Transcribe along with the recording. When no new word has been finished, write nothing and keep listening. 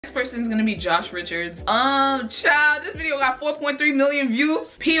Next person is gonna be Josh Richards. Child, this video got 4.3 million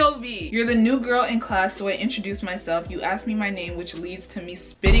views. POV, you're the new girl in class, so I introduced myself. You asked me my name, which leads to me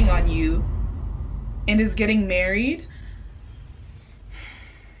spitting on you and is getting married.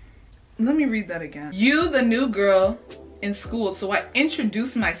 Let me read that again. You, the new girl in school, so I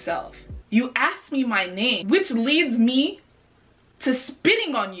introduced myself. You asked me my name, which leads me to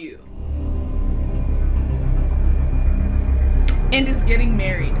spitting on you. And is getting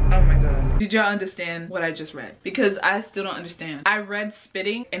married. Oh my god. Did y'all understand what I just read? Because I still don't understand. I read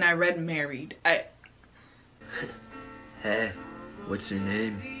spitting and I read married. Hey, what's your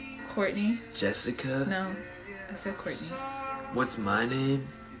name? Courtney. Jessica? No, I said Courtney. What's my name?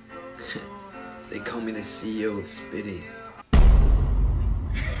 They call me the CEO of spitting.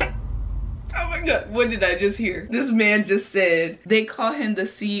 Oh my god, what did I just hear? This man just said they call him the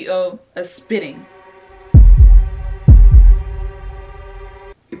CEO of spitting.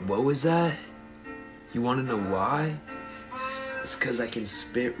 What was that? You want to know why? It's because I can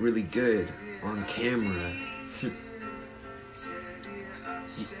spit really good on camera.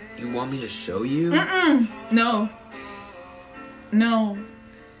 You want me to show you? No. No.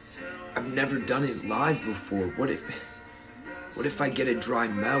 I've never done it live before. What if I get a dry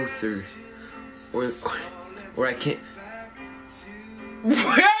mouth or I can't?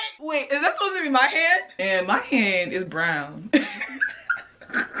 Wait, is that supposed to be my hand? And my hand is brown.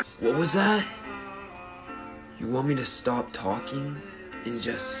 What was that? You want me to stop talking and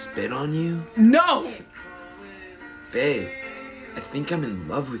just spit on you? No! Babe, I think I'm in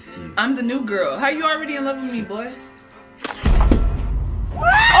love with you. I'm the new girl. How you already in love with me, boy?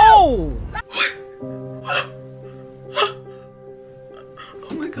 Oh!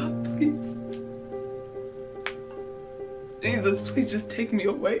 Oh my god, please. Jesus, please just take me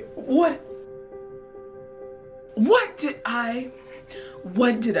away.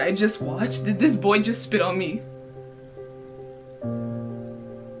 What did I just watch? Did this boy just spit on me?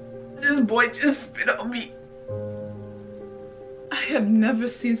 This boy just spit on me. I have never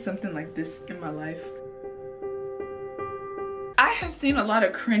seen something like this in my life. I have seen a lot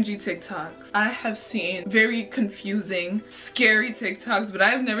of cringy TikToks. I have seen very confusing, scary TikToks, but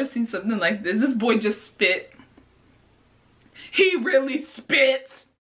I have never seen something like this. This boy just spit. He really spit.